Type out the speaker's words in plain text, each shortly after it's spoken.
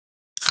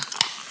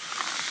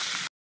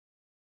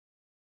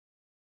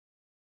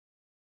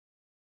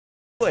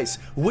Anyways,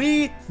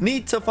 we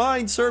need to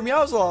find Sir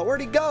Meows-a-lot.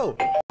 Where'd he go?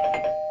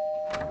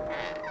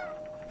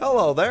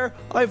 Hello there.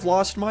 I've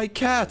lost my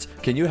cat.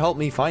 Can you help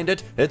me find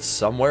it? It's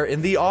somewhere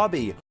in the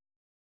obby.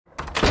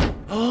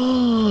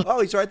 Oh,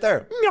 he's right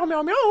there. Meow,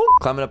 meow, meow.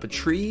 Climbing up a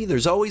tree.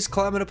 There's always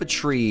climbing up a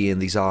tree in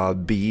these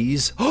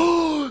obbies.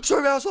 Oh,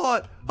 Sir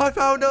Meows-a-lot. I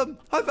found him.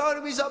 I found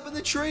him. He's up in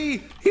the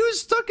tree. He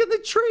was stuck in the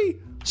tree.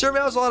 Sir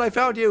Meows-a-lot, I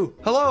found you.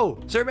 Hello,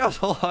 Sir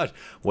Meows-a-lot.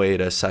 Wait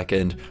a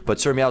second.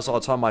 But Sir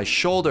Meows-a-lot's on my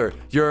shoulder.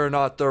 You're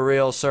not the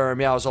real Sir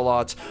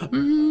Meows-a-lot.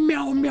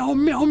 Meow, meow,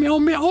 meow, meow,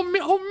 meow, meow,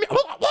 meow.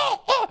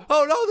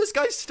 Oh no, this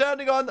guy's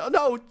standing on.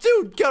 No,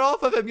 dude, get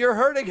off of him. You're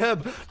hurting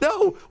him.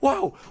 No,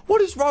 wow.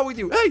 What is wrong with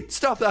you? Hey,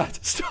 stop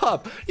that.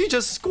 Stop. You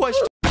just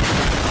squished.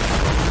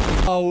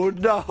 Oh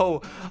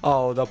no.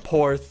 Oh, the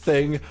poor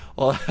thing.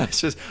 Well,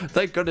 it's just,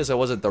 thank goodness it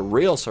wasn't the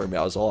real Sir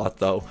Meows-a-lot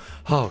though.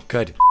 Oh,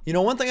 good. You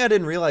know, one thing I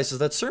didn't realize is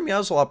that Sir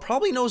Meows-a-lot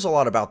probably knows a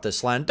lot about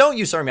this land. Don't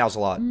you, Sir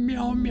Meows-a-lot?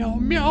 Meow, meow,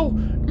 meow.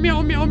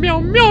 Meow, meow, meow,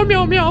 meow,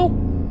 meow, meow.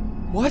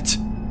 What?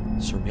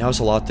 Sir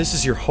Meows-a-lot, this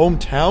is your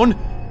hometown?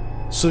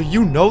 So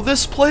you know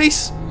this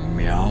place?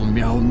 Meow,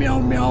 meow, meow,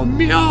 meow,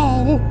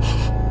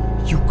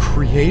 meow. You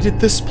created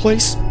this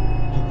place? Oh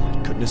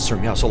my goodness, Sir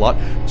Meows-a-lot.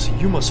 So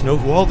you must know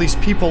who all these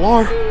people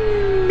are.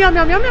 Meow,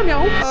 meow, meow, meow,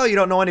 meow. Oh, you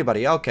don't know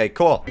anybody. Okay,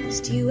 cool.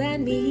 Just you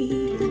and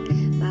me,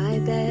 my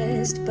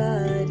best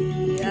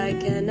buddy. I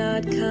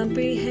cannot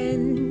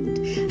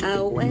comprehend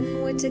how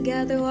when we're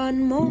together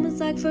on moments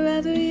like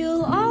forever,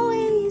 you'll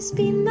always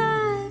be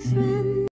mine.